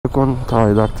ನೋಡ್ಕೊಂತ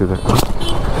ಇದಾಗ್ತಿದೆ.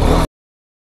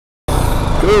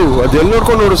 ಅದೆಲ್ಲ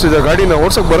ನೋಡ್ಕೊಂಡು ಓಡಿಸ್ತಿದ್ದೆ ಗಾಡಿನ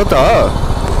ಓಡ್ಸಕ್ ಬರುತ್ತಾ?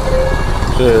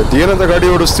 ಏನಂತ ಗಾಡಿ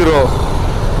ಓಡಿಸ್ತಿರೋ?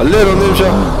 ಅಲ್ಲೇ ಒಂದು ನಿಮಿಷ.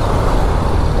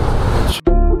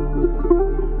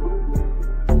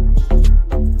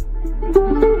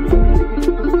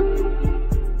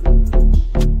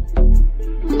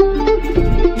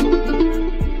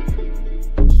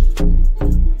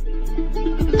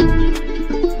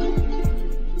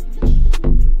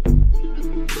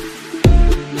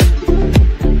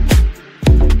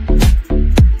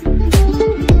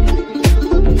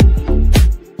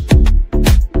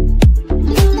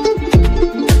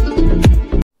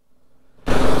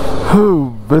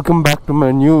 Welcome back to my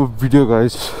new video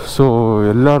guys. So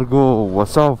ಎಲ್ಲರಿಗೂ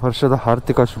ಹೊಸ ವರ್ಷದ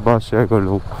ಆರ್ಥಿಕ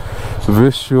ಶುಭಾಶಯಗಳು.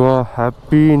 Wish you a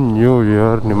happy new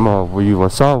year. ನಿಮ್ಮ ಈ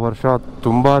ಹೊಸ ವರ್ಷ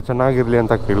ತುಂಬ ಚೆನ್ನಾಗಿರಲಿ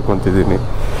ಅಂತ ಕೇಳ್ಕೊತಿದ್ದೀನಿ.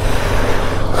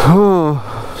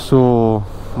 ಸೊ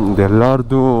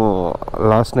ಎಲ್ಲರದು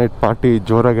ಲಾಸ್ಟ್ ನೈಟ್ ಪಾರ್ಟಿ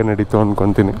ಜೋರಾಗೆ ನಡೀತು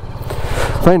ಅಂದ್ಕೊತೀನಿ.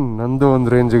 ಫೈನ್, ನಂದು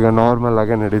ಒಂದು ರೇಂಜಿಗೆ ನಾರ್ಮಲ್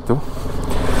ಆಗೇ ನಡೀತು.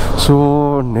 ಸೊ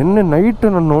ನಿನ್ನೆ ನೈಟ್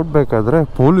ನಾನು ನೋಡಬೇಕಾದ್ರೆ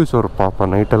ಪೊಲೀಸವರು ಪಾಪ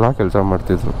ನೈಟೆಲ್ಲ ಕೆಲಸ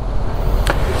ಮಾಡ್ತಿದ್ರು.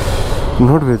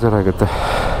 ನೋಡಿ ಬೇಜಾರಾಗುತ್ತೆ.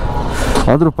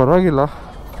 ಆದರೂ ಪರವಾಗಿಲ್ಲ,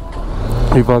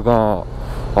 ಇವಾಗ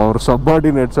ಅವ್ರ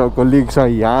ಸಬ್ಬಾರ್ಡಿನೇಟ್ಸ ಕೊಲೀಗ್ಸ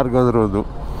ಯಾರಿಗಾದ್ರೂ ಅದು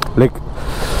ಲೈಕ್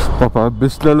ಪಾಪ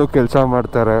ಬಿಸಿಲಲ್ಲೂ ಕೆಲಸ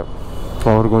ಮಾಡ್ತಾರೆ,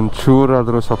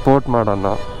 ಅವ್ರಿಗೊಂಚೂರಾದರೂ ಸಪೋರ್ಟ್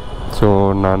ಮಾಡೋಣ. ಸೊ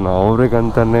ನಾನು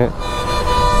ಅವ್ರಿಗಂತಲೇ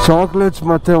ಚಾಕ್ಲೇಟ್ಸ್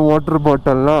ಮತ್ತು ವಾಟರ್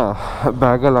ಬಾಟಲ್ನ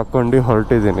ಬ್ಯಾಗಲ್ಲಿ ಹಾಕ್ಕೊಂಡು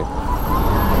ಹೊರಟಿದ್ದೀನಿ.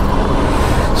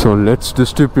 So let's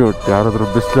distribute. ಯಾರಾದರೂ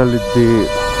ಬಿಸಿಲಲ್ಲಿದ್ದು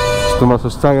ತುಂಬ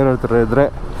ಸುಸ್ತಾಗಿರೋ ಥರ ಇದ್ದರೆ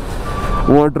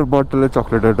ವಾಟರ್ ಬಾಟಲ್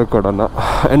ಚಾಕ್ಲೇಟ್ ಕೊಡೋಣ.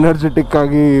 ಎನರ್ಜೆಟಿಕ್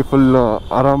ಆಗಿ ಫುಲ್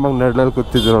ಆರಾಮಾಗಿ ನೆರಳಲ್ಲಿ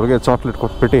ಕೂತಿದ್ದವ್ರಿಗೆ ಚಾಕ್ಲೇಟ್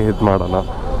ಕೊಟ್ಬಿಟ್ಟು ಇದು ಮಾಡೋಣ.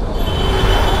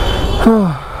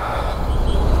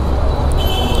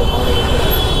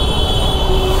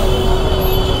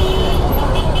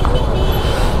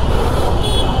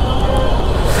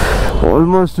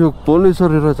 ಆಲ್ಮೋಸ್ಟ್ ಇವಾಗ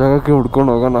ಪೊಲೀಸರು ಇರೋ ಜಾಗಕ್ಕೆ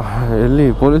ಹುಡ್ಕೊಂಡು ಹೋಗೋಣ. ಎಲ್ಲಿ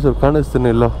ಪೊಲೀಸರು ಕಾಣಿಸ್ತೀನಿ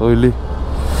ಇಲ್ಲ ಇಲ್ಲಿ.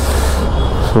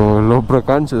 ಸೊ ಇಲ್ಲೊಬ್ಬರು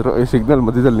ಕಾಣಿಸಿದ್ರು. ಈ ಸಿಗ್ನಲ್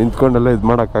ಮಧ್ಯದಲ್ಲಿ ನಿಂತ್ಕೊಂಡೆಲ್ಲ ಇದು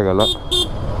ಮಾಡೋಕ್ಕಾಗಲ್ಲ.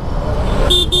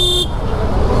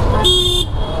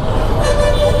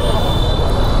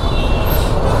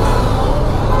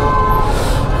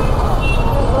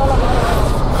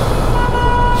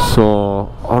 ಸೊ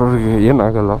ಅವ್ರಿಗೆ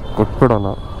ಏನಾಗಲ್ಲ, ಕೊಟ್ಬಿಡೋಣ.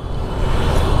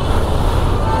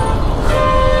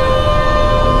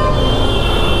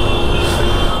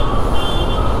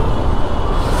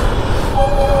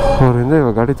 ಅವರಿಂದ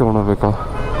ಇವಾಗ ಗಾಡಿ ತೊಗೊಂಡೋಗ್ಬೇಕಾ?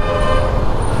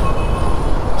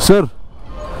 Sir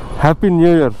happy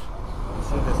new year.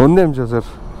 ಒಂದೇ ನಿಮಿಷ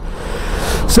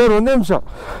ಸರ್ ಒಂದೇ ನಿಮಿಷ.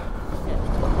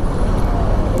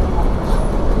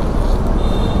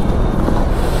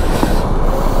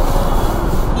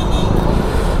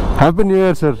 ಹ್ಯಾಪಿ ನ್ಯೂ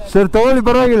ಇಯರ್ ಸರ್ ತಗೊಳ್ಳಿ,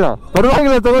 ಪರವಾಗಿಲ್ಲ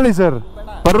ತಗೊಳ್ಳಿ ಸರ್,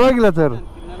 ಪರವಾಗಿಲ್ಲ ಸರ್.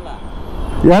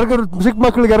 ಯಾರಿಗಾರು ಚಿಕ್ಕ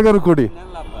ಮಕ್ಳಿಗೆ ಯಾರಿಗಾರು ಕೊಡಿ.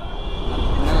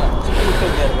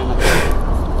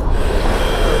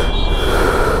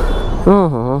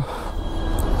 ಓಹೋ,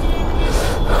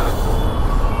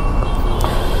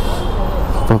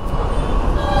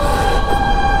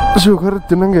 ಶುಗರ್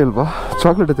ತಿನ್ನಂಗೆ ಇಲ್ವಾ?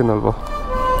 ಚಾಕ್ಲೇಟ್ ತಿನ್ನಲ್ವಾ?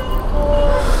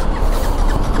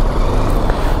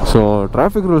 ಸೊ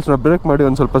ಟ್ರಾಫಿಕ್ ರೂಲ್ಸ್ನ ಬ್ರೇಕ್ ಮಾಡಿ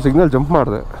ಒಂದು ಸ್ವಲ್ಪ ಸಿಗ್ನಲ್ ಜಂಪ್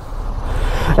ಮಾಡಿದೆ.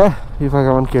 ಇವಾಗ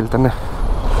ಅವನು ಕೇಳ್ತಾನೆ,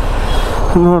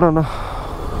 ನೋಡೋಣ.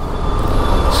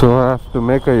 So I have to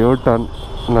make a U turn.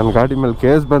 ನನ್ನ ಗಾಡಿ ಮೇಲೆ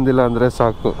ಕೇಸ್ ಬಂದಿಲ್ಲ ಅಂದರೆ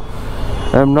ಸಾಕು.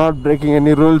 I am not breaking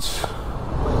any rules.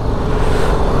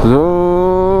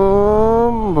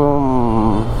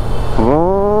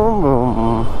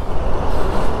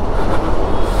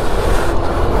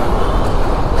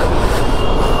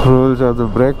 Rules ಅದು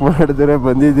ಬ್ರೇಕ್ ಮಾಡಿದ್ರೆ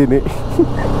ಬಂದಿದ್ದೀನಿ.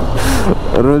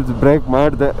 ರೂಲ್ಸ್ ಬ್ರೇಕ್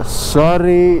ಮಾಡಿದೆ,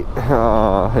 ಸಾರಿ.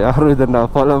 ಯಾರು ಇದನ್ನು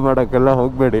ಫಾಲೋ ಮಾಡೋಕ್ಕೆಲ್ಲ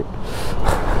ಹೋಗಬೇಡಿ.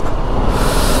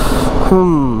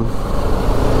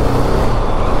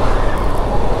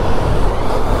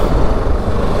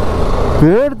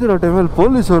 ಬೇಡ್ತಿರೋ ಟೈಮಲ್ಲಿ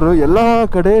ಪೊಲೀಸವರು ಎಲ್ಲ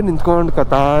ಕಡೆ ನಿಂತ್ಕೊಂಡು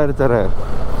ಕತ್ತಾ ಇರ್ತಾರೆ.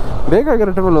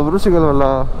 ಬೇಕಾಗಿರೋ ಟೈಮಲ್ಲಿ ಒಬ್ಬರು ಸಿಗಲ್ವಲ್ಲ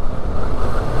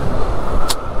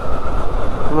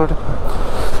ನೋಡಿ.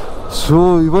 ಸೊ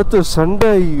ಇವತ್ತು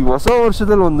ಸಂಡೇ. ಈ ಹೊಸ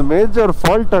ವರ್ಷದಲ್ಲಿ ಒಂದು ಮೇಜರ್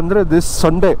ಫಾಲ್ಟ್ ಅಂದರೆ ದಿಸ್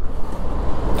ಸಂಡೇ.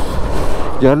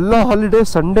 ಎಲ್ಲ ಹಾಲಿಡೇ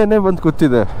ಸಂಡೇನೇ ಬಂದು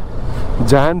ಕೂತಿದೆ.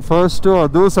 Jan 1st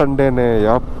ಅದು ಸಂಡೇನೇ.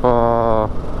 ಯಪ್ಪ,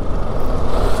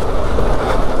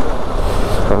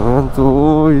 ಅದಂತೂ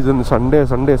ಇದನ್ನು ಸಂಡೇ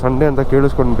ಅಂತ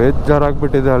ಕೇಳಿಸ್ಕೊಂಡು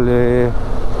ಬೇಜಾರಾಗ್ಬಿಟ್ಟಿದೆ. ಅಲ್ಲಿ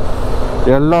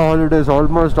ಎಲ್ಲ holidays,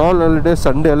 almost all holidays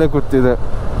Sunday ಅಲ್ಲೇ ಕೂತಿದೆ.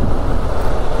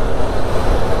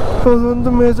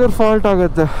 ಅದೊಂದು ಮೇಜರ್ ಫಾಲ್ಟ್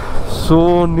ಆಗುತ್ತೆ. ಸೊ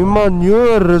ನಿಮ್ಮ ನ್ಯೂ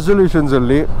ಇಯರ್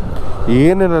ರೆಸೊಲ್ಯೂಷನ್ಸಲ್ಲಿ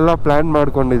ಏನೇನೆಲ್ಲ ಪ್ಲ್ಯಾನ್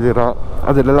ಮಾಡ್ಕೊಂಡಿದ್ದೀರಾ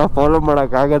ಅದನ್ನೆಲ್ಲ ಫಾಲೋ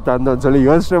ಮಾಡೋಕ್ಕಾಗತ್ತಾ ಅಂತ ಒಂದ್ಸಲ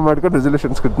ಯೋಚನೆ ಮಾಡ್ಕೊಂಡು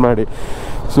ರೆಸೊಲ್ಯೂಷನ್ಸ್ ಕಟ್ ಮಾಡಿ.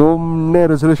 ಸುಮ್ಮನೆ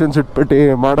ರೆಸೊಲ್ಯೂಷನ್ಸ್ ಇಟ್ಬಿಟ್ಟು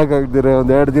ಮಾಡೋಕ್ಕಾಗ್ದಿರ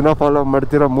 1-2 ದಿನ ಫಾಲೋ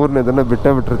ಮಾಡ್ತೀರಾ, 3ನೇ ದಿನ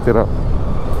ಬಿಟ್ಟಿರ್ತೀರ.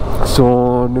 ಸೊ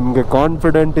ನಿಮಗೆ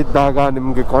ಕಾನ್ಫಿಡೆಂಟ್ ಇದ್ದಾಗ,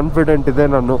 ನಿಮಗೆ ಕಾನ್ಫಿಡೆಂಟ್ ಇದೆ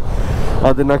ನಾನು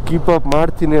ಅದನ್ನು ಕೀಪ್ ಅಪ್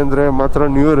ಮಾಡ್ತೀನಿ ಅಂದರೆ ಮಾತ್ರ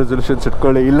ನ್ಯೂ ಇಯರ್ ರೆಸೊಲ್ಯೂಷನ್ಸ್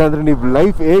ಇಟ್ಕೊಳ್ಳಿ. ಇಲ್ಲಾಂದರೆ ನೀವು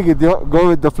ಲೈಫ್ ಹೇಗಿದೆಯೋ ಗೋ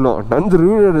ವಿತ್ ದ ಫ್ಲೋ. ನಂದು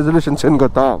ನ್ಯೂ ಇಯರ್ ರೆಸೊಲ್ಯೂಷನ್ಸ್ ಏನು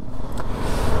ಗೊತ್ತಾ,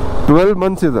 12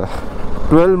 ಮಂತ್ಸ್ ಇದೆ.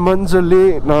 12 ಮಂತ್ಸಲ್ಲಿ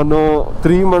ನಾನು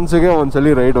 3 ಮಂತ್ಸಿಗೆ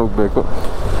ಒಂದ್ಸಲಿ ರೈಡ್ ಹೋಗಬೇಕು.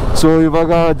 ಸೊ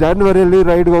ಇವಾಗ ಜಾನ್ವರಿಯಲ್ಲಿ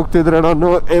ರೈಡ್ಗೆ ಹೋಗ್ತಿದ್ರೆ ನಾನು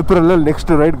ಏಪ್ರಿಲಲ್ಲಿ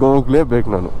ನೆಕ್ಸ್ಟ್ ರೈಡ್ಗೆ ಹೋಗಲೇಬೇಕು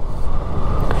ನಾನು.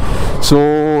 ಸೊ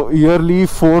ಇಯರ್ಲಿ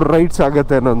 4 ರೈಡ್ಸ್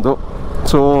ಆಗುತ್ತೆ ನಂದು.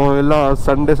 ಸೊ ಎಲ್ಲ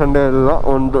ಸಂಡೇ ಎಲ್ಲ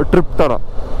ಒಂದು ಟ್ರಿಪ್ ಥರ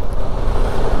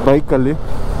ಬೈಕಲ್ಲಿ.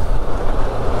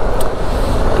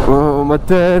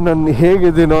 ಮತ್ತು ನಾನು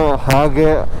ಹೇಗಿದ್ದೀನೋ ಹಾಗೆ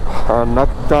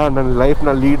ನಗ್ತಾ ನನ್ನ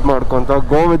ಲೈಫ್ನ ಲೀಡ್ ಮಾಡ್ಕೊತ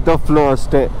ಗೋ ವಿತ್ ದ ಫ್ಲೋ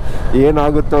ಅಷ್ಟೇ.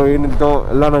 ಏನಾಗುತ್ತೋ ಏನಿತ್ತೋ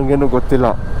ಎಲ್ಲ ನನಗೇನು ಗೊತ್ತಿಲ್ಲ,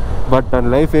 ಬಟ್ ನನ್ನ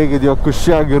ಲೈಫ್ ಹೇಗಿದೆಯೋ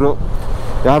ಖುಷಿಯಾಗಿರು,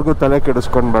 ಯಾರಿಗೂ ತಲೆ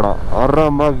ಕೆಡಿಸ್ಕೊಂಡ್ಬೇಡ,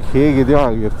 ಆರಾಮಾಗಿ ಹೇಗಿದೆಯೋ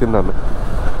ಆಗಿರ್ತೀನಿ ನಾನು.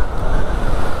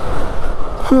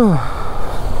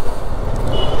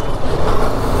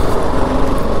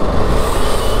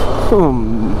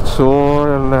 ಸೊ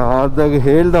ಆದಾಗ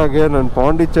ಹೇಳ್ದಾಗೆ ನನ್ನ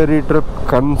ಪಾಂಡಿಚೇರಿ ಟ್ರಿಪ್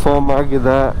ಕನ್ಫರ್ಮ್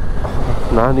ಆಗಿದೆ.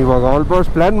 ನಾನಿವಾಗ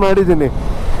ಆಲ್ಮೋಸ್ಟ್ ಪ್ಲ್ಯಾನ್ ಮಾಡಿದ್ದೀನಿ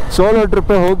ಸೋಲೋ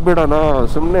ಟ್ರಿಪ್ಪೇ ಹೋಗಿಬಿಡೋಣ,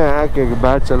 ಸುಮ್ಮನೆ ಯಾಕೆ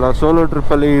ಬ್ಯಾಚ್ ಎಲ್ಲ. ಸೋಲೋ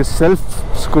ಟ್ರಿಪ್ಪಲ್ಲಿ ಸೆಲ್ಫ್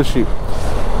ಖುಷಿ,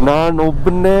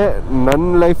 ನಾನೊಬ್ಬನೇ ನನ್ನ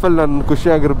ಲೈಫಲ್ಲಿ ನಾನು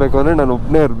ಖುಷಿಯಾಗಿರ್ಬೇಕು ಅಂದರೆ ನಾನು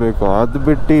ಒಬ್ಬನೇ ಇರಬೇಕು. ಅದು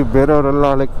ಬಿಟ್ಟು ಬೇರೆಯವರೆಲ್ಲ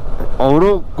ಲೈಕ್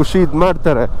ಅವರು ಖುಷಿ ಇದು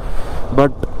ಮಾಡ್ತಾರೆ,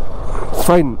 ಬಟ್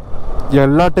ಫೈನ್,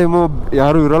 ಎಲ್ಲ ಟೈಮು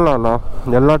ಯಾರೂ ಇರೋಲ್ಲ ಅಲ್ಲ,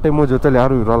 ಎಲ್ಲ ಟೈಮು ಜೊತೆಲಿ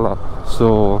ಯಾರೂ ಇರೋಲ್ಲ. ಸೊ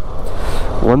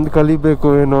ಒಂದು ಕಲಿಬೇಕು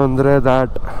ಏನು ಅಂದರೆ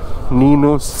ದ್ಯಾಟ್ ನೀನು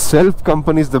self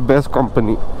company is the best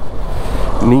company.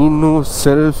 ನೀನು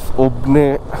ಸೆಲ್ಫ್ ಒಬ್ಬನೇ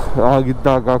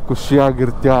ಆಗಿದ್ದಾಗ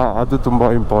ಖುಷಿಯಾಗಿರ್ತೀಯ, ಅದು ತುಂಬ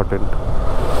ಇಂಪಾರ್ಟೆಂಟ್.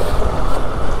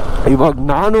 ಇವಾಗ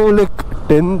ನಾನು like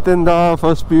 10th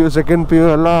first PU second PU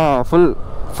ಎಲ್ಲ ಫುಲ್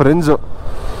ಫ್ರೆಂಡ್ಸು.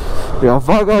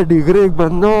 ಯಾವಾಗ ಡಿಗ್ರಿಗೆ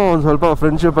ಬಂದು ಒಂದು ಸ್ವಲ್ಪ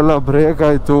ಫ್ರೆಂಡ್ಶಿಪ್ ಎಲ್ಲ ಬ್ರೇಕ್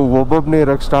ಆಯಿತು, ಒಬ್ಬೊಬ್ಬನೇ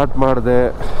ಇರೋಕ್ಕೆ ಸ್ಟಾರ್ಟ್ ಮಾಡಿದೆ.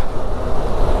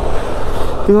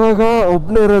 ಇವಾಗ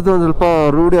ಒಬ್ಬನೇ ಇರೋದು ಒಂದು ಸ್ವಲ್ಪ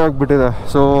ರೂಢಿ ಆಗಿಬಿಟ್ಟಿದೆ.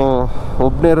 ಸೊ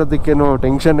ಒಬ್ಬನೇ ಇರೋದಕ್ಕೇನು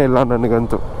ಟೆನ್ಷನ್ ಇಲ್ಲ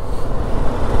ನನಗಂತೂ.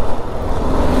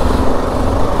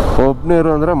 ಒಬ್ಬನೇ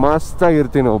ಇರೋ ಅಂದರೆ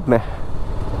ಮಸ್ತಾಗಿರ್ತೀನಿ ಒಬ್ಬನೇ.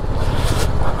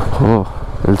 ಓ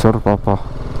ಎಲ್ಸರ್ ಪಾಪ.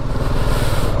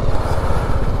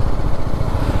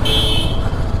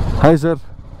 Hi sir,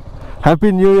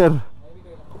 happy new year.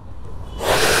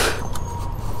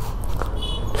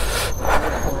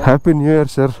 Happy new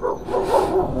year sir,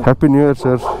 happy new year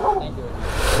sir.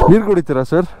 ನೀರು ಕುಡಿತೀರಾ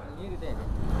ಸರ್?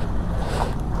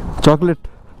 ಚಾಕ್ಲೇಟ್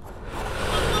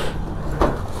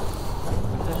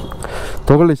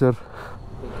ತಗೊಳ್ಳಿ ಸರ್,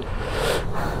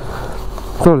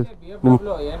 ತಗೊಳ್ಳಿ ನಿಮ್ಮ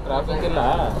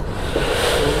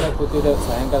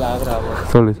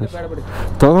ತಗೊಳ್ಳಿ ಸರ್,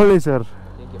 ತಗೊಳ್ಳಿ sir.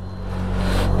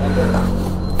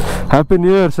 Happy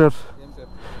new year sir.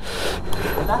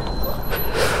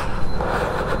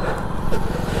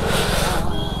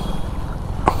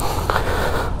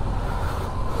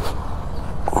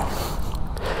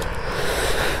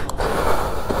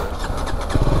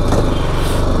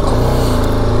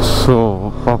 So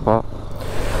ಪಾಪ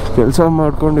ಕೆಲಸ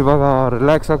ಮಾಡ್ಕೊಂಡು ಇವಾಗ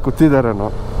ರಿಲ್ಯಾಕ್ಸಾಗಿ ಕೂತಿದ್ದಾರೆ.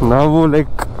 ನಾವು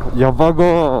ಲೈಕ್ ಯಾವಾಗೋ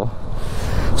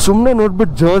ಸುಮ್ಮನೆ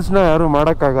ನೋಡ್ಬಿಟ್ಟು ಜರ್ಜ್ನ ಯಾರು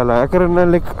ಮಾಡೋಕ್ಕಾಗಲ್ಲ. ಯಾಕಂದರೆ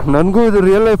ಲೈಕ್ ನನಗೂ ಇದು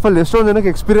ರಿಯಲ್ ಲೈಫಲ್ಲಿ ಎಷ್ಟೊಂದು ಜನಕ್ಕೆ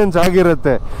ಎಕ್ಸ್ಪೀರಿಯೆನ್ಸ್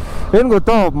ಆಗಿರುತ್ತೆ. ಏನು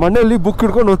ಗೊತ್ತಾ, ಮನೆಯಲ್ಲಿ ಬುಕ್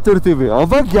ಹಿಡ್ಕೊಂಡು ಓದ್ತಿರ್ತೀವಿ,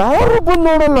 ಅವಾಗ ಯಾರು ಬಂದು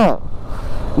ನೋಡಲ್ಲ.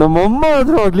 ನಮ್ಮಮ್ಮ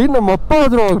ಆದರೂ ಆಗಲಿ, ನಮ್ಮಪ್ಪ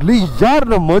ಆದರೂ ಆಗಲಿ, ಯಾರು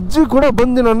ನಮ್ಮ ಅಜ್ಜಿ ಕೂಡ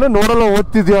ಬಂದು ನನ್ನ ನೋಡಲ್ಲ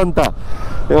ಓದ್ತಿದ್ಯಾ ಅಂತ.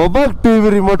 ಯಾವಾಗ TV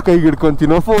ರಿಮೋಟ್ ಕೈಗೆ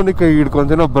ಹಿಡ್ಕೊತೀನೋ, ಫೋನಿಗೆ ಕೈಗೆ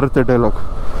ಹಿಡ್ಕೊತೀನೋ ಬರುತ್ತೆ ಡೈಲಾಗ್.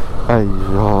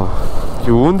 ಅಯ್ಯೋ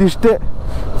ಇವಂದಿಷ್ಟೇ,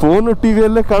 ಫೋನು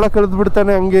TVಯಲ್ಲೇ ಕಾಳ ಕಳೆದು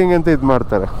ಬಿಡ್ತಾನೆ, ಹಂಗೆ ಹಿಂಗೆ ಅಂತ ಇದು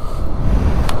ಮಾಡ್ತಾರೆ.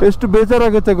 ಎಷ್ಟು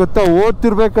ಬೇಜಾರಾಗುತ್ತೆ ಗೊತ್ತಾ,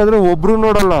 ಓದ್ತಿರ್ಬೇಕಾದ್ರೆ ಒಬ್ಬರು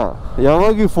ನೋಡಲ್ಲ.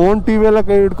 ಯಾವಾಗ ಈ ಫೋನ್ TV ಎಲ್ಲ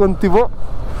ಕೈ ಹಿಡ್ಕೊತೀವೋ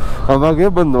ಅವಾಗೇ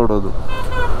ಬಂದು ನೋಡೋದು.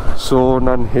 ಸೊ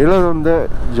ನಾನು ಹೇಳೋದೊಂದೇ,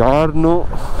 ಯಾರನ್ನೂ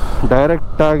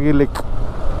ಡೈರೆಕ್ಟಾಗಿ ಲೈಕ್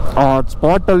ಆ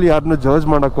ಸ್ಪಾಟಲ್ಲಿ ಯಾರನ್ನೂ ಜಡ್ಜ್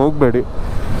ಮಾಡೋಕ್ಕೆ ಹೋಗಬೇಡಿ.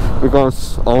 ಬಿಕಾಸ್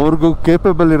ಅವ್ರಿಗೂ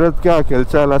ಕೇಪಬಲ್ ಇರೋದಕ್ಕೆ ಆ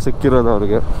ಕೆಲಸ ಎಲ್ಲ ಸಿಕ್ಕಿರೋದು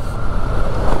ಅವ್ರಿಗೆ.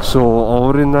 ಸೊ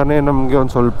ಅವರಿಂದನೇ ನಮಗೆ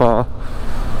ಒಂದು ಸ್ವಲ್ಪ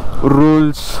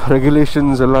ರೂಲ್ಸ್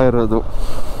ರೆಗ್ಯುಲೇಷನ್ಸ್ ಎಲ್ಲ ಇರೋದು.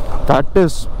 That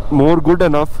is more good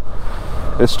enough.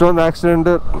 ಎಷ್ಟೊಂದು ಆಕ್ಸಿಡೆಂಟ್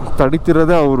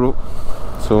ತಡೀತಿರೋದೇ ಅವರು.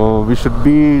 So we should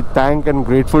be thank and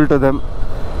grateful to them.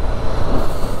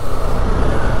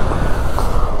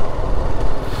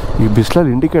 ಈ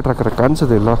ಬಿಸಿಲಲ್ಲಿ ಇಂಡಿಕೇಟರ್ ಹಾಕಿದ್ರೆ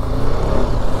ಕಾಣಿಸೋದಿಲ್ಲ.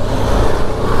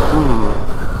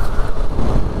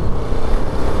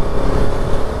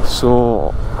 ಸೊ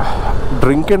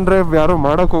ಡ್ರಿಂಕ್ ಆ್ಯಂಡ್ ಡ್ರೈವ್ ಯಾರೂ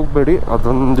ಮಾಡೋಕ್ಕೆ ಹೋಗಬೇಡಿ.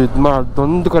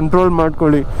 ಅದೊಂದು ಕಂಟ್ರೋಲ್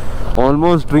ಮಾಡ್ಕೊಳ್ಳಿ.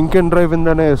 ಆಲ್ಮೋಸ್ಟ್ ಡ್ರಿಂಕ್ ಆ್ಯಂಡ್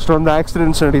ಡ್ರೈವಿಂದನೇ ಎಷ್ಟೊಂದು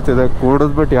ಆಕ್ಸಿಡೆಂಟ್ಸ್ ನಡೀತಿದೆ.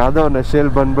 ಕುಡಿದ್ಬಿಟ್ಟು ಯಾವುದೋ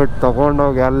ನಶೆಯಲ್ಲಿ ಬಂದ್ಬಿಟ್ಟು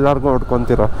ತೊಗೊಂಡೋಗಿ ಎಲ್ಲರಿಗೂ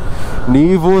ಹೊಡ್ಕೊತೀರ.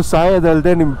 ನೀವು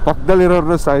ಸಾಯೋದಲ್ಲದೆ ನಿಮ್ಮ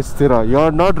ಪಕ್ಕದಲ್ಲಿರೋರನ್ನ ಸಾಯಿಸ್ತೀರ. You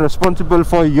are not responsible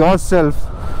for your self.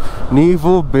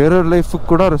 ನೀವು ಬೇರೆಯವ್ರ ಲೈಫಿಗೆ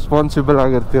ಕೂಡ ರೆಸ್ಪಾನ್ಸಿಬಲ್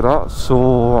ಆಗಿರ್ತೀರ. ಸೊ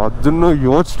ಅದನ್ನು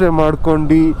ಯೋಚನೆ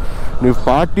ಮಾಡ್ಕೊಂಡು ನೀವು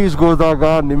ಪಾರ್ಟೀಸ್ಗೆ ಹೋದಾಗ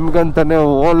ನಿಮ್ಗಂತಲೇ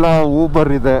ಓಲಾ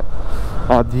ಊಬರ್ ಇದೆ,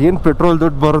 ಅದೇನು ಪೆಟ್ರೋಲ್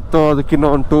ದುಡ್ಡು ಬರುತ್ತೋ ಅದಕ್ಕಿಂತ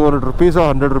ಒಂದು 200 ರುಪೀಸೋ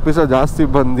 100 ರುಪೀಸೋ ಜಾಸ್ತಿ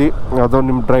ಬಂದು ಅದು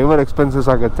ನಿಮ್ಮ ಡ್ರೈವರ್ ಎಕ್ಸ್ಪೆನ್ಸಸ್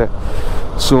ಆಗುತ್ತೆ.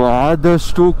 ಸೊ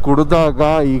ಆದಷ್ಟು ಕುಡಿದಾಗ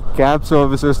ಈ ಕ್ಯಾಬ್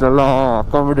ಸರ್ವಿಸಸ್ನೆಲ್ಲ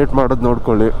ಅಕಾಮಿಡೇಟ್ ಮಾಡೋದು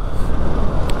ನೋಡ್ಕೊಳ್ಳಿ.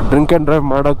 ಡ್ರಿಂಕ್ ಆ್ಯಂಡ್ ಡ್ರೈವ್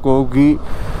ಮಾಡೋಕ್ಕೆ ಹೋಗಿ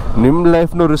ನಿಮ್ಮ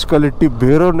ಲೈಫ್ನೂ ರಿಸ್ಕಲ್ಲಿಟ್ಟು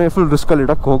ಬೇರೆಯವ್ರ ಲೈಫು ರಿಸ್ಕಲ್ಲಿ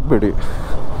ಇಡೋಕ್ಕೆ ಹೋಗಬೇಡಿ.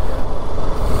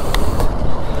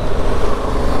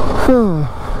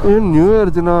 ಏನು ನ್ಯೂ ಇಯರ್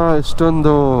ದಿನ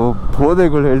ಇಷ್ಟೊಂದು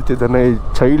ಬೋಧೆಗಳು ಹೇಳ್ತಿದ್ದಾನೆ ಈ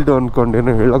ಚೈಲ್ಡು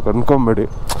ಅಂದ್ಕೊಂಡೇನು ಹೇಳೋಕೆ ಅನ್ಕೊಬೇಡಿ.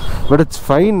 But it's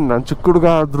fine. ನಾನು ಚಿಕ್ಕ ಹುಡುಗ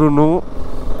ಆದ್ರೂ,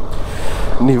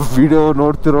 ನೀವು ವಿಡಿಯೋ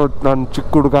ನೋಡ್ತಿರೋದು ನಾನು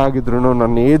ಚಿಕ್ಕ ಹುಡುಗ ಆಗಿದ್ರು,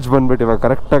 ನನ್ನ ಏಜ್ ಬಂದ್ಬಿಟ್ಟು ಇವಾಗ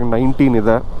ಕರೆಕ್ಟಾಗಿ 19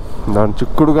 ಇದೆ. ನಾನು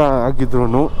ಚಿಕ್ಕ ಹುಡುಗ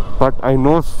ಆಗಿದ್ರು but I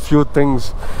know few things,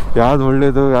 ಯಾವ್ದು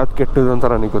ಒಳ್ಳೇದು ಯಾವ್ದು ಕೆಟ್ಟದು ಅಂತ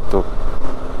ನನಗೆ ಗೊತ್ತು.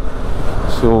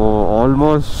 ಸೊ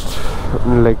ಆಲ್ಮೋಸ್ಟ್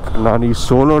ಲೈಕ್ ನಾನು ಈ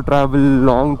ಸೋಲೋ ಟ್ರಾವೆಲ್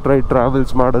ಲಾಂಗ್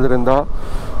ಟ್ರಾವೆಲ್ಸ್ ಮಾಡೋದ್ರಿಂದ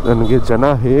ನನಗೆ ಜನ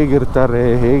ಹೇಗಿರ್ತಾರೆ,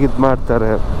 ಹೇಗೆ ಇದು ಮಾಡ್ತಾರೆ,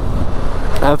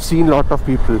 I have seen lot of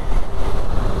people.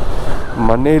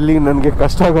 ಮನೆಯಲ್ಲಿ ನನಗೆ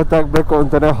ಕಷ್ಟ ಗೊತ್ತಾಗಬೇಕು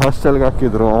ಅಂತಲೇ ಹಾಸ್ಟೆಲ್ಗೆ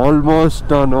ಹಾಕಿದ್ರು.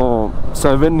 ಆಲ್ಮೋಸ್ಟ್ ನಾನು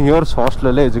 7 ಇಯರ್ಸ್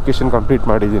ಹಾಸ್ಟೆಲಲ್ಲೇ ಎಜುಕೇಷನ್ ಕಂಪ್ಲೀಟ್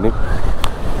ಮಾಡಿದ್ದೀನಿ.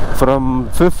 From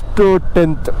 5th to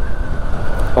 10th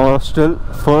hostel,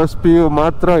 first PU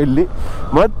ಮಾತ್ರ ಇಲ್ಲಿ,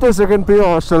 ಮತ್ತೆ ಸೆಕೆಂಡ್ PU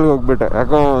ಹಾಸ್ಟೆಲ್ಗೆ ಹೋಗ್ಬಿಟ್ಟೆ.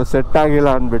 ಯಾಕೋ ಸೆಟ್ ಆಗಿಲ್ಲ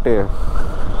ಅಂದ್ಬಿಟ್ಟು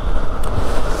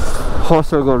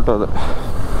ಹಾಸ್ಟೆಲ್ಗೆ ಹೊರಟೋದೆ.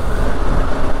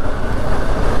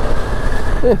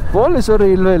 ಪೊಲೀಸವರು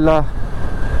ಇಲ್ಲವೇ ಇಲ್ಲ,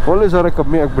 ಪೊಲೀಸವರೇ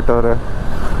ಕಮ್ಮಿ ಆಗಿಬಿಟ್ಟವ್ರೆ.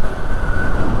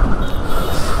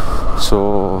 ಸೊ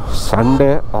ಸಂಡೇ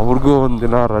ಅವ್ರಿಗೂ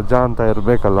ಒಂದಿನ ರಜಾ ಅಂತ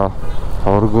ಇರಬೇಕಲ್ಲ,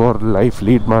 ಅವ್ರಿಗೂ ಅವ್ರ ಲೈಫ್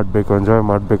ಲೀಡ್ ಮಾಡಬೇಕು, ಎಂಜಾಯ್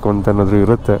ಮಾಡಬೇಕು ಅಂತ ಏನಾದರೂ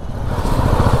ಇರುತ್ತೆ.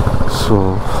 ಸೊ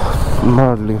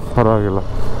ಮಾಡಲಿ, ಪರವಾಗಿಲ್ಲ.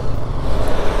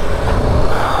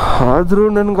 ಆದರೂ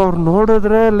ನನಗೆ ಅವ್ರು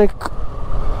ನೋಡಿದ್ರೆ ಲೈಕ್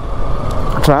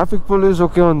ಟ್ರಾಫಿಕ್ ಪೊಲೀಸ್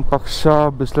ಓಕೆ, ಒಂದು ಪಕ್ಷ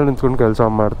ಬಿಸಿಲಲ್ಲಿ ನಿಂತ್ಕೊಂಡು ಕೆಲಸ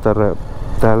ಮಾಡ್ತಾರೆ,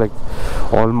 ಲೈಕ್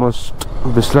ಆಲ್ಮೋಸ್ಟ್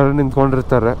ಬಿಸಿಲಲ್ಲಿ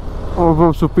ನಿಂತ್ಕೊಂಡಿರ್ತಾರೆ.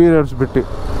 ಒಬ್ಬೊಬ್ಬ ಸುಪೀರಿಯರ್ಸ್ ಬಿಟ್ಟು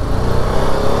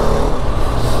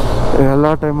ಎಲ್ಲ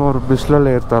ಟೈಮ್ ಅವ್ರು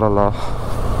ಬಿಸಿಲಲ್ಲೇ ಇರ್ತಾರಲ್ಲ,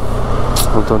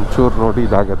 ಮತ್ತೊಂಚೂರು ನೋಡಿ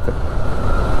ಇದಾಗತ್ತೆ.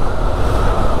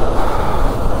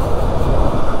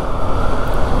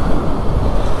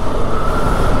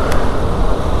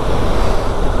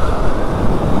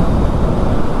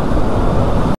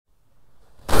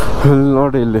 ಇಲ್ಲಿ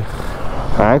ನೋಡಿ, ಇಲ್ಲಿ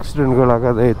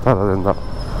ಆಕ್ಸಿಡೆಂಟ್ಗಳಾಗೋದೇ ಈ ಥರದಿಂದ.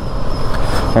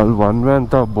 ಅಲ್ಲಿ 1 ವೇ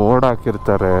ಅಂತ ಬೋರ್ಡ್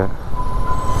ಹಾಕಿರ್ತಾರೆ,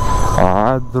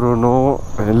 ಆದ್ರೂ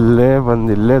ಇಲ್ಲೇ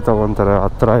ಬಂದು ಇಲ್ಲೇ ತೊಗೊತಾರೆ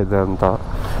ಹತ್ರ ಇದೆ ಅಂತ.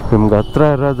 ನಿಮ್ಗೆ ಹತ್ರ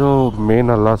ಇರೋದು ಮೇನ್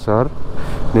ಅಲ್ಲ ಸರ್,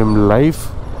 ನಿಮ್ಮ ಲೈಫ್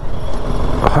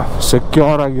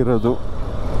ಸೆಕ್ಯೂರ್ ಆಗಿರೋದು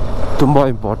ತುಂಬ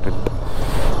ಇಂಪಾರ್ಟೆಂಟ್.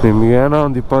 ನಿಮ್ಗೇನೋ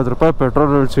ಒಂದು 20 ರೂಪಾಯಿ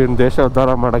ಪೆಟ್ರೋಲ್ ಇಳಿಸಿ ದೇಶ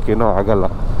ಉದ್ಧಾರ ಮಾಡೋಕ್ಕೇನೋ ಆಗಲ್ಲ.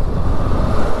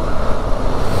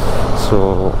 ಸೊ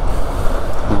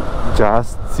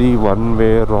ಜಾಸ್ತಿ 1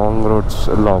 ವೇ ರಾಂಗ್ ರೋಡ್ಸ್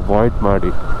ಎಲ್ಲ ಅವಾಯ್ಡ್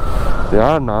ಮಾಡಿ.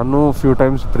 ನಾನು ಫ್ಯೂ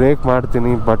ಟೈಮ್ಸ್ ಬ್ರೇಕ್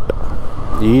ಮಾಡ್ತೀನಿ, ಬಟ್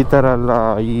ಈ ಥರ ಎಲ್ಲ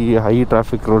ಈ ಹೈ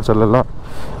ಟ್ರಾಫಿಕ್ ರೋಡ್ಸಲ್ಲೆಲ್ಲ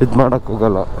ಇದು ಮಾಡೋಕ್ಕೆ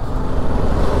ಹೋಗಲ್ಲ.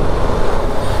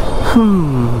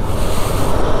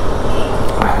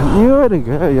 ನ್ಯೂ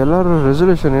ಇಯರಿಗೆ ಎಲ್ಲರೂ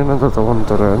ರೆಸೊಲ್ಯೂಷನ್ ಏನಂತ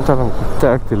ತೊಗೊತಾರೆ ಅಂತ ನಂಗೆ ಗೊತ್ತೇ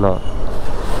ಆಗ್ತಿಲ್ಲ.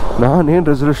 ನಾನೇನು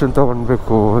ರೆಸೊಲ್ಯೂಷನ್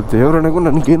ತೊಗೊಳ್ಬೇಕು, ದೇವರಣೆಗೂ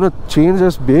ನನಗೇನೋ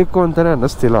ಚೇಂಜಸ್ ಬೇಕು ಅಂತಲೇ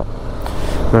ಅನ್ನಿಸ್ತಿಲ್ಲ.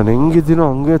 ನಾನು ಹೆಂಗಿದ್ದೀನೋ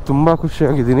ಹಂಗೆ ತುಂಬ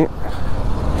ಖುಷಿಯಾಗಿದ್ದೀನಿ,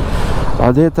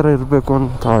 ಅದೇ ಥರ ಇರಬೇಕು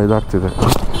ಅಂತ ಇದಾಗ್ತಿದೆ.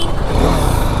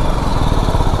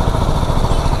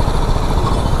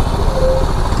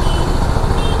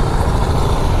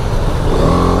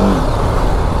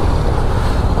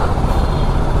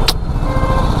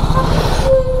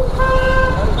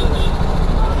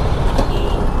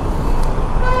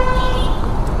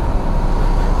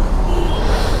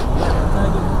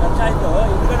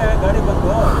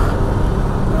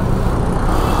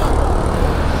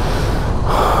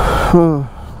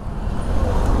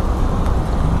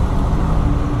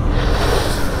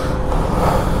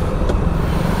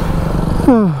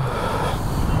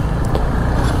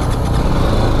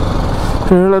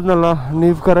 ಹೇಳದ್ನಲ್ಲ,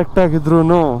 ನೀವು ಕರೆಕ್ಟಾಗಿದ್ರು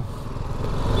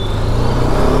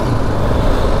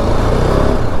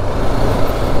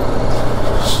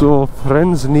ಸೊ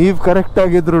ಫ್ರೆಂಡ್ಸ್, ನೀವು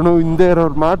ಕರೆಕ್ಟಾಗಿದ್ರು ಹಿಂದೆ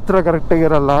ಇರೋರು ಮಾತ್ರ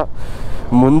ಕರೆಕ್ಟಾಗಿರಲ್ಲ,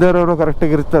 ಮುಂದೆ ಇರೋರು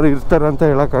ಕರೆಕ್ಟಾಗಿರ್ತಾರೆ ಅಂತ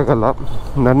ಹೇಳೋಕ್ಕಾಗಲ್ಲ.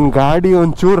 ನನ್ನ ಗಾಡಿ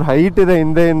ಒಂಚೂರು ಹೈಟ್ ಇದೆ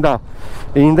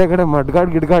ಹಿಂದೆಗಡೆ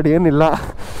ಗಿಡ್ಗಾಡ್ ಏನಿಲ್ಲ,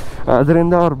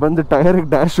 ಅದರಿಂದ ಅವ್ರು ಬಂದು ಟೈರಿಗೆ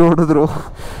ಡ್ಯಾಶ್ ಹೊಡೆದ್ರು,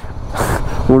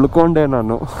 ಉಳ್ಕೊಂಡೆ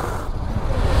ನಾನು.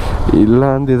 ಇಲ್ಲ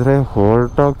ಅಂದಿದ್ರೆ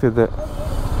ಹೊರಟೋಗ್ತಿದ್ದೆ.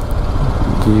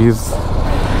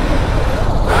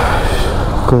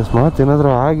 ಅಕಸ್ಮಾತ್ ಏನಾದರೂ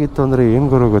ಆಗಿತ್ತು ಅಂದರೆ ಏನು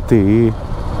ಗುರು ಗೊತ್ತಿ.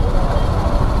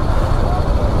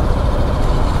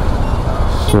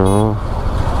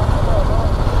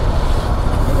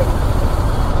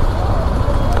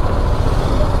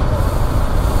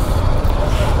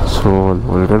 ಸೊ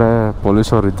ಒಳಗಡೆ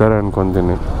ಪೊಲೀಸವ್ರು ಇದ್ದಾರೆ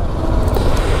ಅನ್ಕೊತೀನಿ.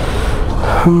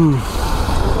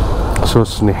 ಸೊ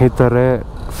ಸ್ನೇಹಿತರೆ,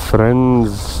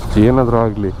 ಫ್ರೆಂಡ್ಸ್, ಏನಾದರೂ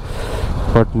ಆಗಲಿ,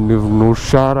 ಬಟ್ ನೀವು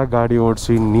ಹುಷಾರಾಗಿ ಗಾಡಿ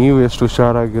ಓಡಿಸಿ. ನೀವು ಎಷ್ಟು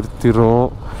ಹುಷಾರಾಗಿರ್ತೀರೋ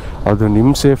ಅದು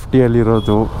ನಿಮ್ಮ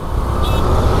ಸೇಫ್ಟಿಯಲ್ಲಿರೋದು.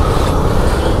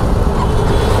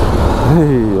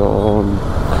 ಅಯ್ಯೋ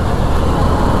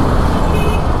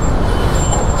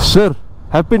sir,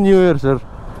 happy new year sir.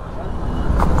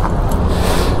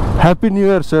 Happy new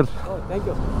year sir.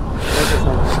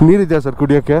 ನೀರಿದೆಯಾ sir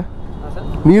ಕುಡಿಯೋಕ್ಕೆ?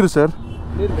 ನೀರು ಸರ್,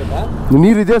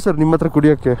 ನೀರಿದೆಯಾ ಸರ್ ನಿಮ್ಮ ಹತ್ರ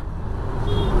ಕುಡಿಯೋಕ್ಕೆ?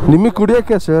 ನಿಮಗೆ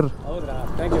ಕುಡಿಯೋಕ್ಕೆ ಸರ್?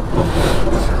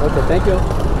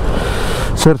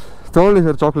 ಸರ್ ತಗೊಳ್ಳಿ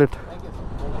sir chocolate.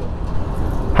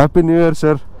 Happy new year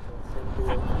sir.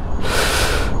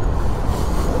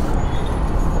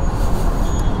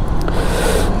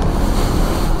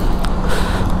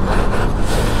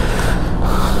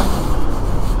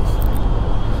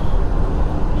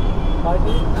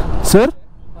 Sir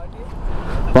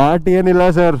party ಏನಿಲ್ಲ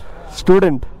ಸರ್,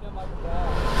 ಸ್ಟೂಡೆಂಟ್.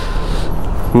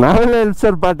 ನಾವೆಲ್ಲ ಎಲ್ಲಿ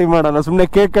ಸರ್ ಪಾರ್ಟಿ ಮಾಡೋಣ? ಸುಮ್ಮನೆ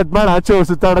ಕೇಕ್ ಕಟ್ ಮಾಡಿ ಆಚೆ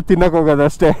ಸುತ್ತಾಡೋದು ತಿನ್ನಕ್ಕೆ ಹೋಗೋದು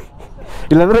ಅಷ್ಟೇ.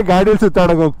 ಇಲ್ಲಾಂದರೆ ಗಾಡೀಲಿ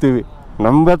ಸುತ್ತಾಡೋಕೆ ಹೋಗ್ತೀವಿ.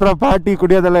 ನಮ್ಮ ಹತ್ರ ಪಾರ್ಟಿ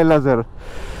ಕುಡಿಯೋದೆಲ್ಲ ಇಲ್ಲ sir.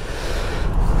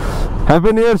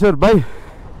 Happy new year sir, ಬಾಯ್.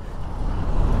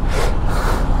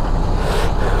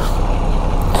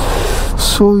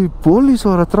 ಸೊ ಈ ಪೊಲೀಸ್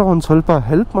ಅವ್ರ ಹತ್ರ ಒಂದು ಸ್ವಲ್ಪ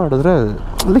ಹೆಲ್ಪ್ ಮಾಡಿದ್ರೆ,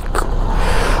 ಲೈಕ್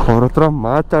ಅವ್ರ ಹತ್ರ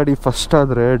ಮಾತಾಡಿ ಫಸ್ಟ್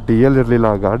ಆದರೆ DL ಇರಲಿಲ್ಲ.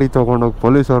 ಗಾಡಿ ತೊಗೊಂಡೋಗಿ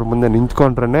ಪೊಲೀಸ್ ಅವ್ರ ಮುಂದೆ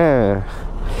ನಿಂತ್ಕೊಂಡ್ರೆ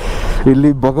ಇಲ್ಲಿ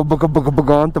ಬಗ ಬಗ ಬಗ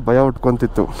ಬಗ ಅಂತ ಭಯ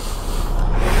ಉಟ್ಕೊತಿತ್ತು.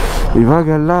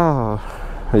 ಇವಾಗೆಲ್ಲ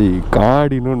ಈ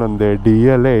ಗಾಡಿನೂ ನಂದೆ,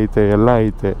 DL ಐತೆ, ಎಲ್ಲ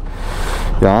ಐತೆ,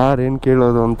 ಯಾರೇನು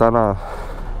ಕೇಳೋದು ಅಂತಾನ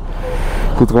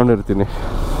ಕೂತ್ಕೊಂಡಿರ್ತೀನಿ.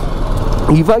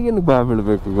 ಇವಾಗೇನಕ್ಕೆ ಭಯ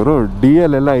ಬೀಳಬೇಕು ಗುರು?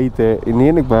 DL ಎಲ್ಲ ಐತೆ,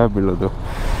 ಇನ್ನೇನಕ್ಕೆ ಭಯ ಬೀಳೋದು?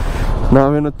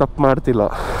 ನಾವೇನು ತಪ್ಪು ಮಾಡ್ತಿಲ್ಲ.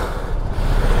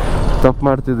 ತಪ್ಪು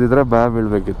ಮಾಡ್ತಿದ್ದಿದ್ರೆ ಭಯ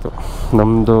ಬೀಳಬೇಕಿತ್ತು.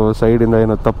 ನಮ್ಮದು ಸೈಡಿಂದ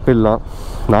ಏನೋ ತಪ್ಪಿಲ್ಲ,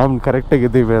 ನಾವು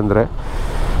ಕರೆಕ್ಟಾಗಿದ್ದೀವಿ ಅಂದರೆ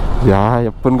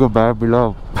ಯಪ್ಪನಿಗೂ ಭಯ ಬೀಳೋ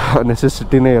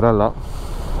ನೆಸೆಸಿಟಿನೇ ಇರಲ್ಲ.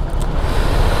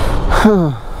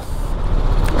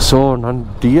 ಸೊ ನಾನು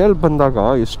DL ಬಂದಾಗ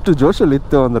ಎಷ್ಟು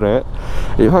ಜೋಶಲ್ಲಿತ್ತು ಅಂದರೆ,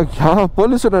 ಇವಾಗ ಯಾವ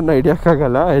ಪೊಲೀಸು ನನ್ನ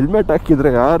ಹಿಡಿಯೋಕ್ಕಾಗಲ್ಲ, ಹೆಲ್ಮೆಟ್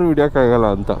ಹಾಕಿದರೆ ಯಾರು ಹಿಡಿಯೋಕ್ಕಾಗಲ್ಲ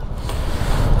ಅಂತ.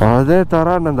 ಅದೇ ಥರ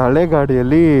ನನ್ನ ಹಳೆ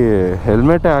ಗಾಡಿಯಲ್ಲಿ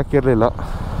ಹೆಲ್ಮೆಟೇ ಹಾಕಿರಲಿಲ್ಲ.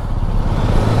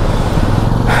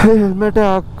 ಹೆಲ್ಮೆಟೇ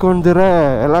ಹಾಕ್ಕೊಂಡಿದ್ರೆ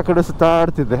ಎಲ್ಲ ಕಡೆ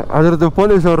ಸುತ್ತಾಡ್ತಿದ್ದೆ. ಅದರದ್ದು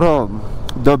ಪೊಲೀಸವರು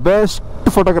the best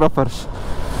photographers.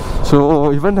 So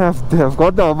even they have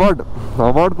got the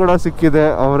award ಕೂಡ ಸಿಕ್ಕಿದೆ,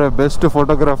 ಅವರೇ ಬೆಸ್ಟ್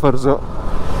ಫೋಟೋಗ್ರಾಫರ್ಸು.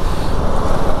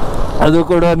 ಅದು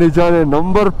ಕೂಡ ನಿಜಾನೇ.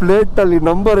 ನಂಬರ್ ಪ್ಲೇಟಲ್ಲಿ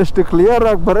ನಂಬರ್ ಎಷ್ಟು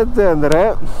ಕ್ಲಿಯರಾಗಿ ಬರುತ್ತೆ ಅಂದರೆ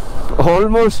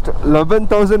ಆಲ್ಮೋಸ್ಟ್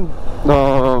 11,000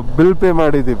 ಬಿಲ್ ಪೇ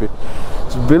ಮಾಡಿದ್ದೀವಿ.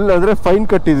 ಬಿಲ್ ಅಂದರೆ ಫೈನ್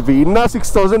ಕಟ್ಟಿದ್ವಿ. ಇನ್ನೂ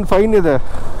 6,000 ಫೈನ್ ಇದೆ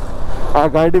ಆ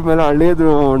ಗಾಡಿ ಮೇಲೆ. ಹಳೇದು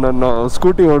ನನ್ನ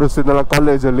ಸ್ಕೂಟಿ ಓಡಿಸ್ತಿದ್ನಲ್ಲ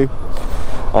ಕಾಲೇಜಲ್ಲಿ,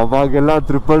 ಅವಾಗೆಲ್ಲ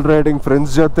ಟ್ರಿಪಲ್ ರೈಡಿಂಗ್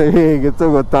ಫ್ರೆಂಡ್ಸ್ ಜೊತೆ ಹೇಗಿತ್ತು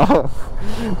ಗೊತ್ತಾ?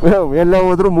 ಎಲ್ಲ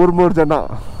ಹೋದ್ರು 3 ಜನ.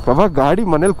 ಅವಾಗ ಗಾಡಿ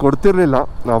ಮನೇಲಿ ಕೊಡ್ತಿರ್ಲಿಲ್ಲ.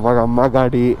 ಅವಾಗ ಅಮ್ಮ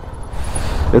ಗಾಡಿ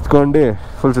ಎತ್ಕೊಂಡು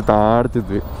ಫುಲ್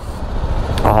ಸುತ್ತಾಡ್ತಿದ್ವಿ.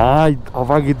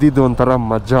 ಅವಾಗಿದ್ದಿದ್ದು ಒಂಥರ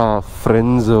ಮಜಾ,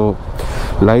 ಫ್ರೆಂಡ್ಸು,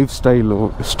 ಲೈಫ್ ಸ್ಟೈಲು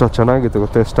ಎಷ್ಟು ಚೆನ್ನಾಗಿತ್ತು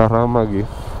ಗೊತ್ತಾ? ಎಷ್ಟು ಆರಾಮಾಗಿ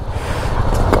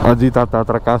ಅಜ್ಜಿ ತಾತ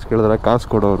ಹತ್ರ ಕಾಸು ಕೇಳಿದ್ರೆ ಕಾಸು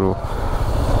ಕೊಡೋರು.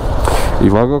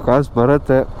 ಇವಾಗೂ ಕಾಸು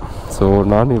ಬರುತ್ತೆ. ಸೊ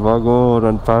ನಾನು ಇವಾಗೂ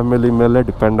ನನ್ನ ಫ್ಯಾಮಿಲಿ ಮೇಲೆ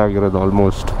ಡಿಪೆಂಡ್ ಆಗಿರೋದು.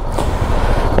 ಆಲ್ಮೋಸ್ಟ್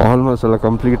ಅಲ್ಲ,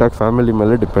 ಕಂಪ್ಲೀಟಾಗಿ ಫ್ಯಾಮಿಲಿ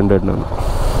ಮೇಲೆ ಡಿಪೆಂಡೆಡ್ ನಾನು.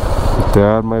 They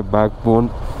are my back bone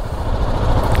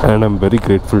and I am very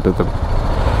grateful to them.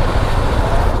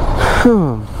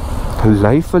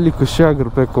 ಲೈಫಲ್ಲಿ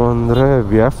ಖುಷಿಯಾಗಿರಬೇಕು ಅಂದರೆ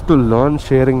we have to learn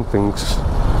sharing things.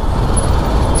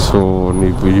 So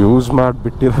ನೀವು ಯೂಸ್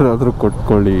ಮಾಡಿಬಿಟ್ಟಿರೋದಾದರೂ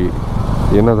ಕೊಟ್ಕೊಳ್ಳಿ,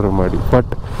 ಏನಾದರೂ ಮಾಡಿ.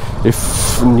 ಬಟ್ ಇಫ್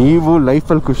ನೀವು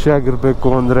ಲೈಫಲ್ಲಿ ಖುಷಿಯಾಗಿರಬೇಕು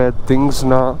ಅಂದರೆ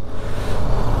ಥಿಂಗ್ಸ್ನ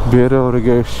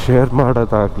ಬೇರೆಯವ್ರಿಗೆ ಶೇರ್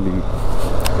ಮಾಡೋದಾಗಲಿ,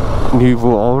 ನೀವು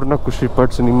ಅವ್ರನ್ನ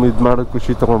ಖುಷಿಪಡಿಸಿ ನಿಮ್ಮ ಇದು ಮಾಡೋದು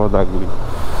ಖುಷಿ ತೊಗೊಳೋದಾಗಲಿ,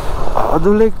 ಅದು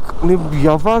ಲೈಕ್ ನೀವು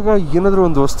ಯಾವಾಗ ಏನಾದರೂ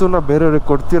ಒಂದು ವಸ್ತುನ ಬೇರೆಯವ್ರಿಗೆ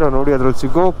ಕೊಡ್ತೀರಾ ನೋಡಿ, ಅದ್ರಲ್ಲಿ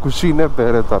ಸಿಗೋ ಖುಷಿನೇ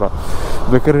ಬೇರೆ ಥರ.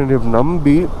 ಬೇಕಾದ್ರೆ ನೀವು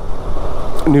ನಂಬಿ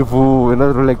ನೀವು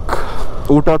ಏನಾದರೂ ಲೈಕ್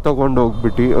ಊಟ ತೊಗೊಂಡು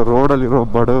ಹೋಗ್ಬಿಟ್ಟು ರೋಡಲ್ಲಿರೋ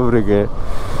ಬಡವರಿಗೆ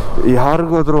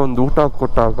ಯಾರಿಗಾದ್ರೂ ಒಂದು ಊಟ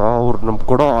ಕೊಟ್ಟಾಗ ಅವ್ರು ನಮ್ಗೆ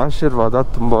ಕೊಡೋ ಆಶೀರ್ವಾದ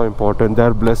ತುಂಬ ಇಂಪಾರ್ಟೆಂಟ್. They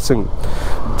are blessing.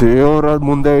 ದೇವರ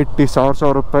ಮುಂದೆ ಇಟ್ಟು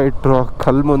 1,000 ರೂಪಾಯಿ ಇಟ್ಟರು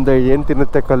ಕಲ್ಲು ಮುಂದೆ ಏನು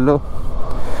ತಿನ್ನುತ್ತೆ? ಕಲ್ಲು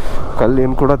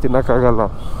ಏನು ಕೂಡ ತಿನ್ನೋಕ್ಕಾಗಲ್ಲ.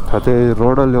 ಅದೇ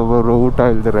ರೋಡಲ್ಲಿ ಒಬ್ಬರು ಊಟ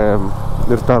ಇಲ್ದಿರೆ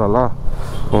ಇರ್ತಾರಲ್ಲ,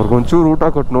 ಅವ್ರಿಗೊಂಚೂರು ಊಟ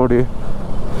ಕೊಟ್ಟು ನೋಡಿ,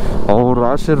 ಅವ್ರ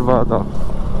ಆಶೀರ್ವಾದ,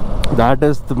 that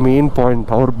is the main point.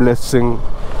 ಅವ್ರ ಬ್ಲೆಸ್ಸಿಂಗ್.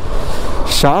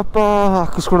 ಶಾಪ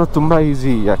ಹಾಕಿಸ್ಕೊಳೋದು ತುಂಬ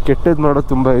ಈಸಿ, ಕೆಟ್ಟದ್ದು ಮಾಡೋದು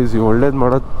ತುಂಬ ಈಸಿ, ಒಳ್ಳೇದು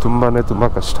ಮಾಡೋದು ತುಂಬ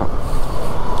ಕಷ್ಟ.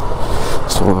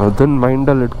 ಸೊ ಅದನ್ನು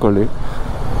ಮೈಂಡಲ್ಲಿ ಇಟ್ಕೊಳ್ಳಿ.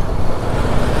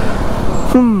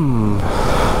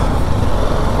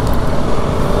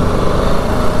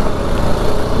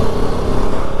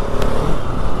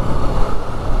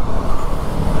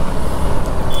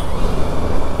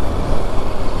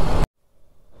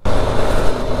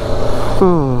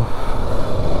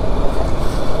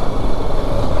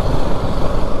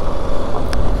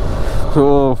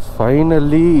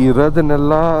 ಫೈನಲಿ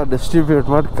ಇರೋದನ್ನೆಲ್ಲ ಡಿಸ್ಟ್ರಿಬ್ಯೂಟ್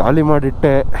ಮಾಡಿ ಖಾಲಿ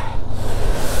ಮಾಡಿಟ್ಟೆ.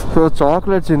 So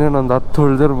chocolates ಇನ್ನೇನೊಂದು 10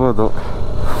 ಉಳಿದಿರ್ಬೋದು.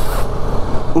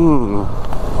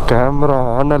 ಕ್ಯಾಮ್ರಾ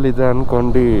ಆನಲ್ಲಿದೆ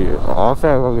ಅಂದ್ಕೊಂಡು ಆಫೇ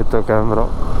ಆಗೋಗಿತ್ತು ಕ್ಯಾಮ್ರಾ.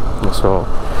 So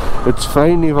it's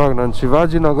fine. ಇವಾಗ ನಾನು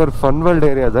ಶಿವಾಜಿನಗರ್ ಫನ್ ವರ್ಲ್ಡ್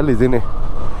ಏರಿಯಾದಲ್ಲಿ ಇದ್ದೀನಿ.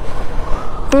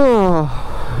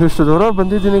 ಇಷ್ಟು ದೂರ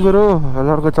ಬಂದಿದ್ದೀನಿ ಗುರು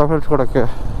ಎಲ್ಲರಿಗೂ ಚಾಕ್ಲೇಟ್ಸ್ ಕೊಡೋಕ್ಕೆ.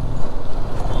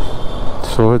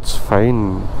 So it's fine.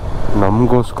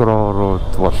 ನಮಗೋಸ್ಕರ ಅವರು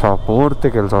ವರ್ಷ ಪೂರ್ತಿ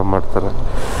ಕೆಲಸ ಮಾಡ್ತಾರೆ.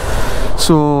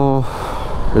 ಸೊ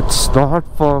ಇಟ್ಸ್ ನಾಟ್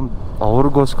ಫಾರ್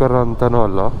ಅವ್ರಿಗೋಸ್ಕರ ಅಂತನೂ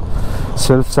ಅಲ್ಲ,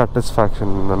 ಸೆಲ್ಫ್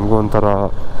ಸ್ಯಾಟಿಸ್ಫ್ಯಾಕ್ಷನ್. ನನಗೂ ಒಂಥರ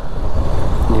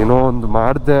ಏನೋ ಒಂದು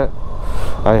ಮಾಡಿದೆ,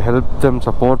 ಐ ಹೆಲ್ಪ್ ದೆಮ್,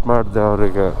 ಸಪೋರ್ಟ್ ಮಾಡಿದೆ,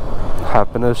 ಅವರಿಗೆ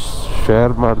ಹ್ಯಾಪಿನೆಸ್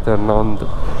ಶೇರ್ ಮಾಡಿದೆ ಅನ್ನೋ ಒಂದು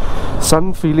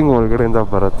ಸಣ್ಣ ಫೀಲಿಂಗ್ ಒಳಗಡೆಯಿಂದ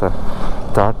ಬರುತ್ತೆ.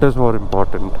 That is more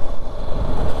important.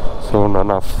 So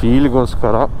ನಾನು ಆ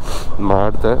ಫೀಲ್ಗೋಸ್ಕರ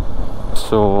ಮಾಡಿದೆ.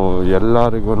 ಸೊ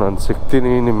ಎಲ್ಲರಿಗೂ ನಾನು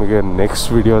ಸಿಗ್ತೀನಿ ನಿಮಗೆ ನೆಕ್ಸ್ಟ್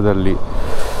ವಿಡಿಯೋದಲ್ಲಿ.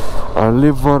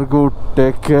 ಅಲ್ಲಿವರೆಗೂ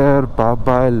take care,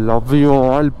 bye, love you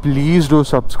all. Please do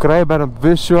subscribe and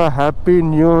wish you happy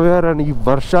new year. And ಈ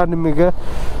ವರ್ಷ ನಿಮಗೆ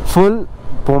ಫುಲ್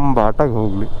ಬೊಂಬಾಟಾಗಿ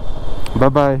ಹೋಗಲಿ.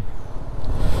 ಬಾಯ್.